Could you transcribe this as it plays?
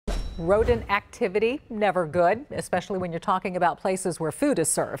Rodent activity, never good, especially when you're talking about places where food is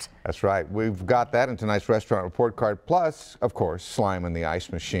served. That's right. We've got that in tonight's restaurant report card. Plus, of course, slime in the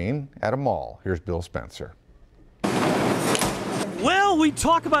ice machine at a mall. Here's Bill Spencer. Well, we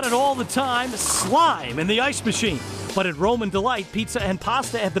talk about it all the time, slime in the ice machine. But at Roman Delight Pizza and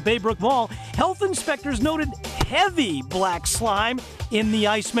Pasta at the Baybrook Mall, health inspectors noted heavy black slime in the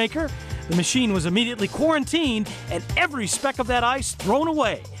ice maker. The machine was immediately quarantined and every speck of that ice thrown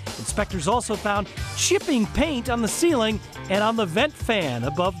away. Inspectors also found chipping paint on the ceiling and on the vent fan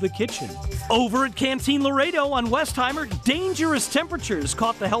above the kitchen. Over at Canteen Laredo on Westheimer, dangerous temperatures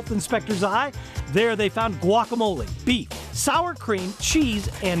caught the health inspector's eye. There they found guacamole, beef, sour cream, cheese,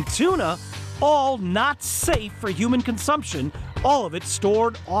 and tuna, all not safe for human consumption, all of it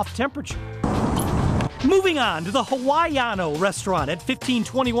stored off temperature. Moving on to the Hawaiiano restaurant at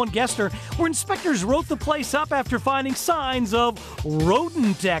 1521 Gester, where inspectors wrote the place up after finding signs of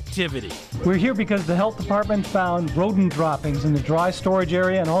rodent activity. We're here because the health department found rodent droppings in the dry storage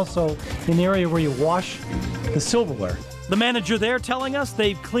area and also in the area where you wash the silverware. The manager there telling us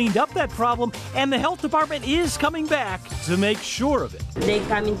they've cleaned up that problem and the health department is coming back to make sure of it. They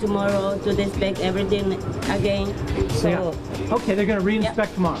coming tomorrow to inspect everything again. So yeah. Okay, they're going to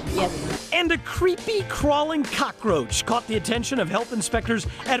re-inspect tomorrow. Yes. And a creepy crawling cockroach caught the attention of health inspectors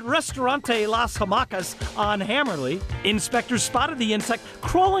at Restaurante Las Hamacas on Hammerly. Inspectors spotted the insect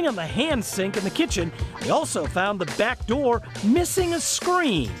crawling on the hand sink in the kitchen. They also found the back door missing a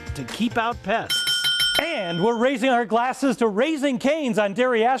screen to keep out pests. And we're raising our glasses to Raising Cane's on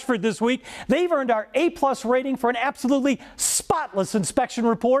Derry Ashford this week. They've earned our A+ rating for an absolutely spotless inspection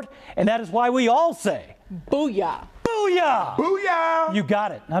report, and that is why we all say, Booyah! Booyah! Booyah! You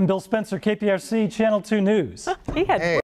got it. I'm Bill Spencer, KPRC Channel 2 News. He had